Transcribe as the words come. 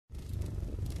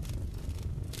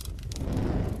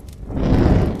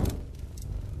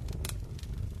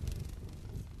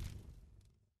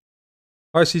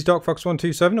Hi, this is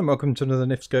DarkFox127 and welcome to another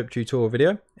NifSkope tutorial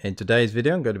video. In today's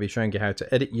video I'm going to be showing you how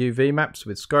to edit UV maps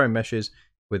with Skyrim meshes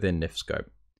within NifSkope.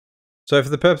 So for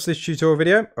the purpose of this tutorial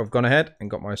video, I've gone ahead and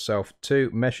got myself two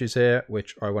meshes here,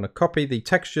 which I want to copy the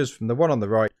textures from the one on the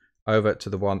right over to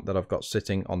the one that I've got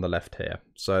sitting on the left here.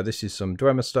 So this is some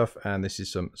Dwemer stuff and this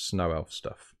is some Snow Elf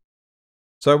stuff.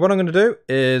 So what I'm going to do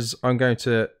is I'm going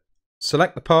to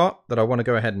select the part that I want to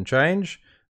go ahead and change.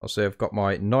 I'll see I've got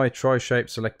my Nitro shape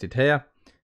selected here.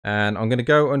 And I'm going to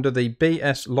go under the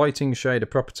BS lighting shader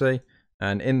property,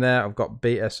 and in there I've got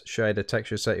BS shader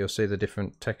texture set. You'll see the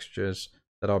different textures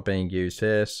that are being used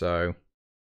here. So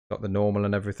got the normal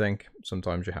and everything.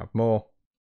 Sometimes you have more.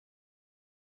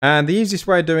 And the easiest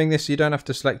way of doing this, you don't have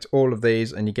to select all of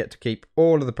these and you get to keep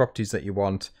all of the properties that you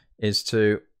want, is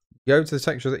to go to the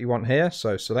texture that you want here.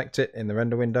 So select it in the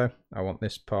render window. I want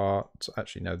this part,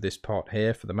 actually no, this part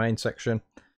here for the main section.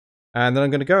 And then I'm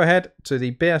going to go ahead to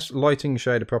the BS lighting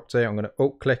shader property. I'm going to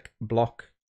alt click, block,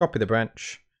 copy the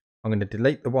branch. I'm going to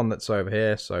delete the one that's over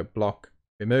here. So block,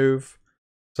 remove,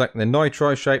 select the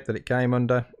Nitro shape that it came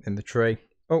under in the tree.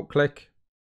 Alt click,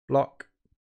 block,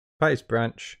 paste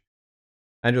branch.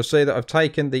 And you'll see that I've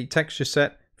taken the texture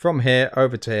set from here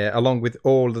over to here along with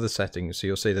all of the settings. So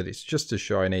you'll see that it's just as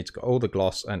shiny. It's got all the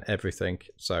gloss and everything.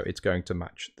 So it's going to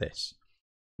match this.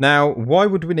 Now, why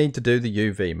would we need to do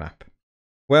the UV map?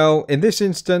 Well, in this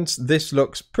instance, this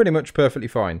looks pretty much perfectly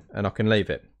fine and I can leave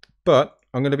it. But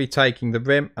I'm going to be taking the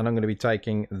rim and I'm going to be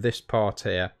taking this part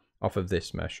here off of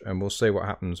this mesh. And we'll see what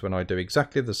happens when I do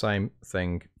exactly the same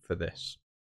thing for this.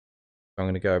 So I'm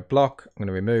going to go block, I'm going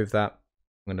to remove that.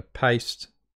 I'm going to paste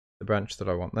the branch that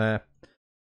I want there.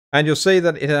 And you'll see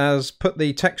that it has put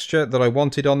the texture that I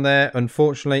wanted on there.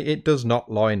 Unfortunately, it does not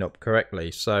line up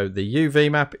correctly. So the UV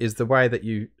map is the way that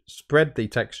you spread the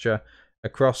texture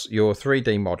across your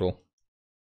 3D model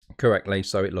correctly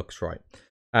so it looks right.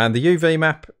 And the UV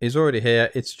map is already here,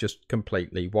 it's just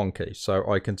completely wonky.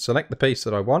 So I can select the piece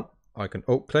that I want, I can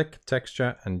alt click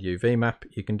texture and UV map.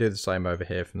 You can do the same over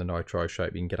here from the Nitro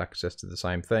shape, you can get access to the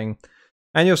same thing.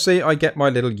 And you'll see I get my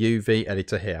little UV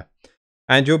editor here.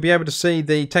 And you'll be able to see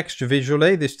the texture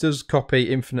visually. This does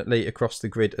copy infinitely across the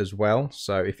grid as well.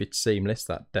 So if it's seamless,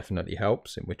 that definitely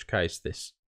helps, in which case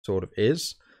this sort of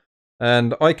is.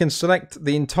 And I can select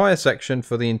the entire section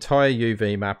for the entire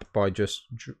UV map by just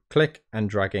click and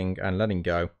dragging and letting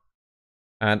go.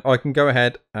 And I can go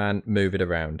ahead and move it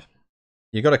around.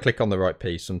 You've got to click on the right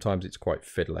piece. Sometimes it's quite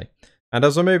fiddly. And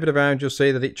as I move it around, you'll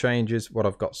see that it changes what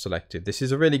I've got selected. This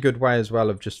is a really good way as well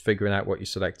of just figuring out what you're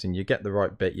selecting. You get the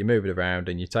right bit, you move it around,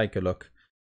 and you take a look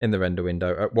in the render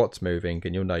window at what's moving,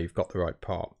 and you'll know you've got the right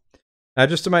part. Now,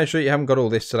 just to make sure you haven't got all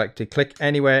this selected, click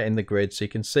anywhere in the grid so you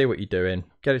can see what you're doing,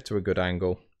 get it to a good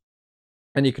angle.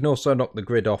 And you can also knock the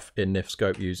grid off in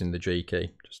NifSkope using the G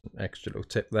key, just an extra little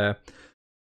tip there.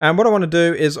 And what I want to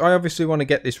do is I obviously want to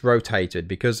get this rotated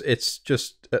because it's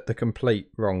just at the complete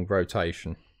wrong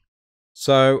rotation.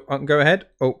 So I can go ahead,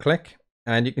 alt click,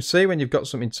 and you can see when you've got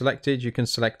something selected, you can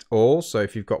select all. So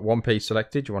if you've got one piece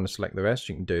selected, you want to select the rest,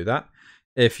 you can do that.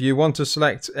 If you want to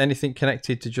select anything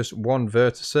connected to just one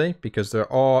vertex, because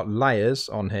there are layers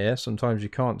on here, sometimes you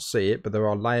can't see it, but there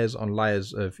are layers on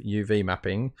layers of UV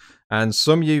mapping, and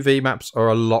some UV maps are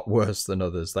a lot worse than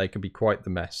others. They can be quite the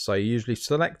mess. So you usually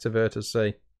select a vertex,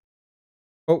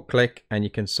 alt click, and you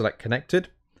can select connected.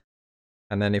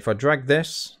 And then if I drag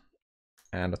this,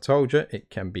 and I told you it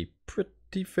can be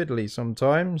pretty fiddly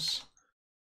sometimes.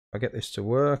 I'll get this to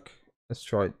work. Let's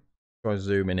try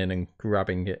zooming in and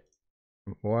grabbing it.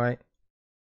 Why?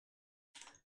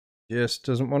 Just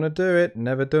doesn't want to do it.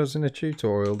 Never does in a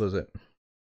tutorial, does it?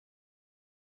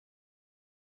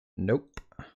 Nope.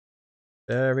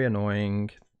 Very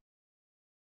annoying.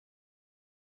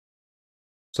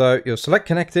 So you'll select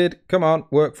connected. Come on,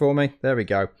 work for me. There we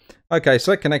go. Okay,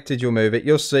 select connected, you'll move it.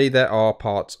 You'll see there are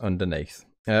parts underneath.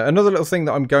 Another little thing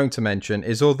that I'm going to mention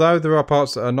is although there are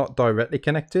parts that are not directly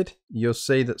connected, you'll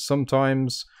see that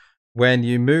sometimes when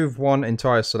you move one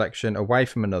entire selection away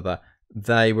from another,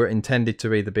 they were intended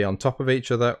to either be on top of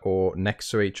each other or next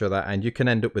to each other, and you can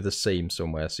end up with a seam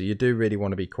somewhere. So you do really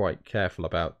want to be quite careful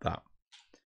about that.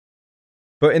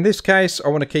 But in this case, I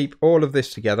want to keep all of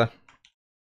this together.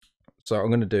 So I'm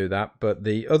going to do that. But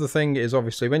the other thing is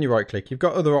obviously when you right click, you've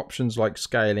got other options like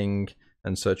scaling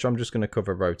and such. I'm just going to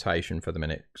cover rotation for the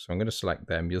minute. So I'm going to select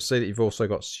them. You'll see that you've also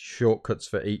got shortcuts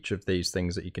for each of these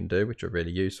things that you can do, which are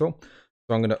really useful.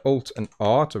 So I'm going to Alt and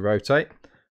R to rotate.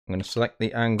 I'm going to select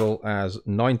the angle as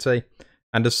 90.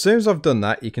 And as soon as I've done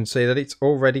that, you can see that it's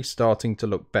already starting to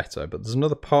look better. But there's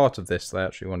another part of this that I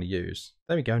actually want to use.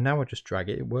 There we go. Now I just drag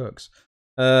it. It works.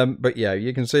 But yeah,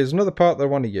 you can see there's another part that I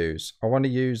want to use. I want to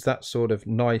use that sort of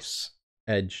nice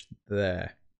edge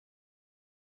there.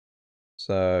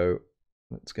 So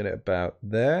let's get it about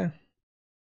there.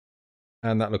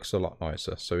 And that looks a lot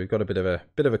nicer. So we've got a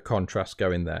bit of a contrast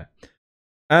going there.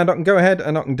 And I can go ahead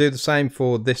and I can do the same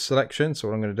for this selection. So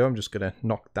what I'm going to do, I'm just going to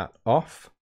knock that off.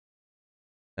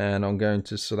 And I'm going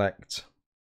to select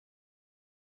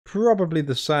probably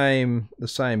the same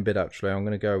bit actually. I'm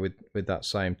going to go with that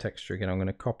same texture again. I'm going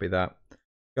to copy that,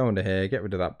 go under here, get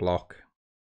rid of that block.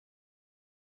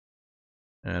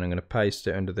 And I'm going to paste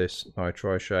it under this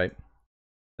nitro shape.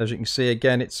 As you can see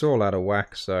again, it's all out of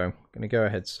whack. So I'm going to go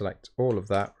ahead, select all of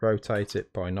that, rotate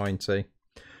it by 90.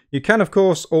 You can of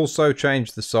course also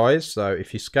change the size. So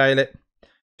if you scale it,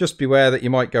 just beware that you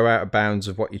might go out of bounds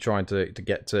of what you're trying to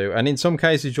get to. And in some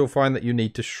cases, you'll find that you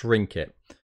need to shrink it.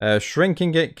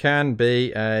 Shrinking it can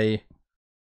be a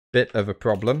bit of a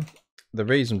problem. The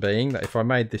reason being that if I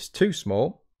made this too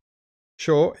small,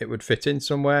 sure, it would fit in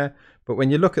somewhere. But when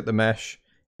you look at the mesh,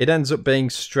 it ends up being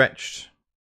stretched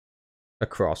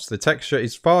across. The texture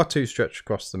is far too stretched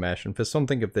across the mesh. And for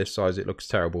something of this size, it looks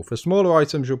terrible. For smaller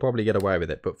items, you'll probably get away with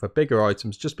it. But for bigger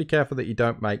items, just be careful that you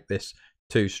don't make this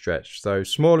too stretched. So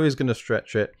smaller is going to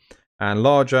stretch it, and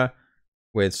larger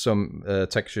with some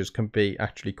textures can be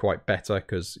actually quite better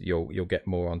because you'll get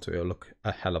more onto it. It'll look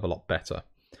a hell of a lot better.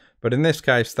 But in this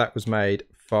case, that was made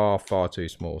far too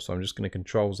small. So I'm just going to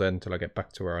Control Z until I get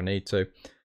back to where I need to,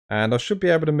 and I should be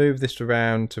able to move this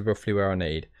around to roughly where I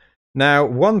need. Now,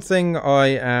 one thing I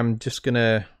am just going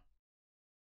to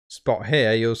spot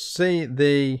here, you'll see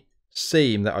the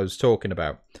seam that I was talking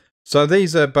about. So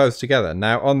these are both together.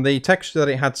 Now on the texture that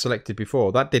it had selected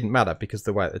before, that didn't matter because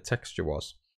the way the texture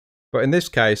was. But in this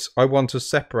case, I want to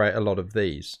separate a lot of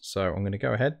these. So I'm going to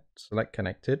go ahead, select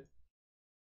connected.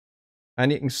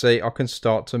 And you can see I can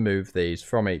start to move these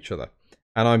from each other.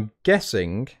 And I'm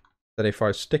guessing that if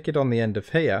I stick it on the end of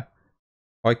here,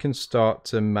 I can start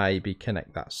to maybe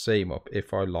connect that seam up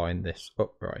if I line this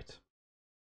upright.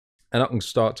 And I can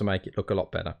start to make it look a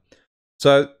lot better.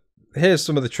 So here's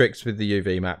some of the tricks with the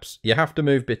UV maps. You have to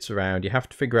move bits around, you have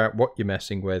to figure out what you're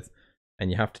messing with,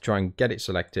 and you have to try and get it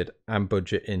selected and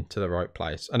budge it into the right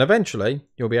place. And eventually,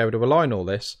 you'll be able to align all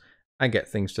this and get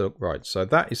things to look right. So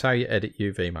that is how you edit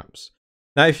UV maps.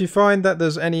 Now, if you find that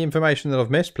there's any information that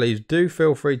I've missed, please do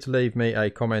feel free to leave me a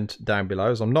comment down below,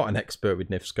 as I'm not an expert with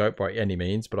NifSkope by any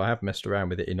means, but I have messed around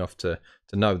with it enough to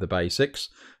know the basics.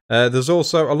 There's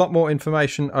also a lot more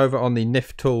information over on the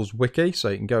NifTools wiki, so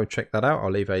you can go check that out.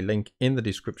 I'll leave a link in the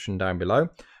description down below.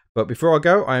 But before I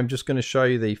go, I am just going to show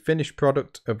you the finished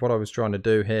product of what I was trying to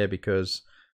do here, because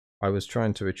I was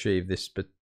trying to achieve this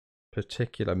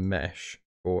particular mesh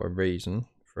for a reason,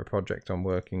 for a project I'm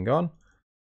working on.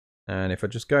 And if I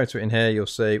just go to it in here, you'll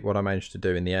see what I managed to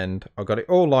do in the end. I got it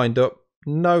all lined up,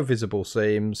 no visible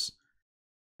seams,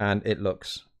 and it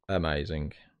looks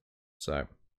amazing. So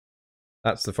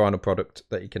that's the final product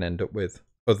that you can end up with,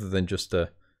 other than just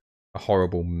a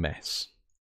horrible mess.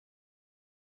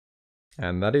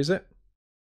 And that is it.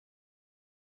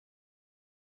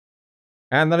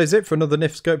 And that is it for another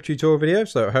NifSkope tutorial video,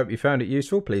 so I hope you found it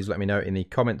useful. Please let me know in the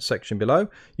comments section below.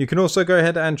 You can also go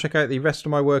ahead and check out the rest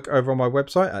of my work over on my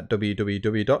website at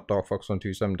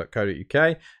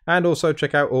www.darkfox127.co.uk, and also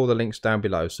check out all the links down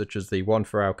below, such as the one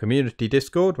for our community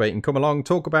Discord, where you can come along,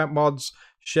 talk about mods,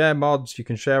 share mods, you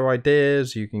can share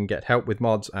ideas, you can get help with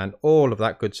mods, and all of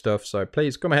that good stuff. So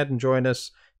please come ahead and join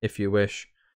us if you wish.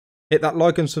 Hit that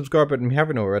like and subscribe button if you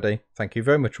haven't already. Thank you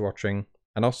very much for watching,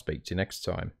 and I'll speak to you next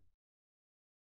time.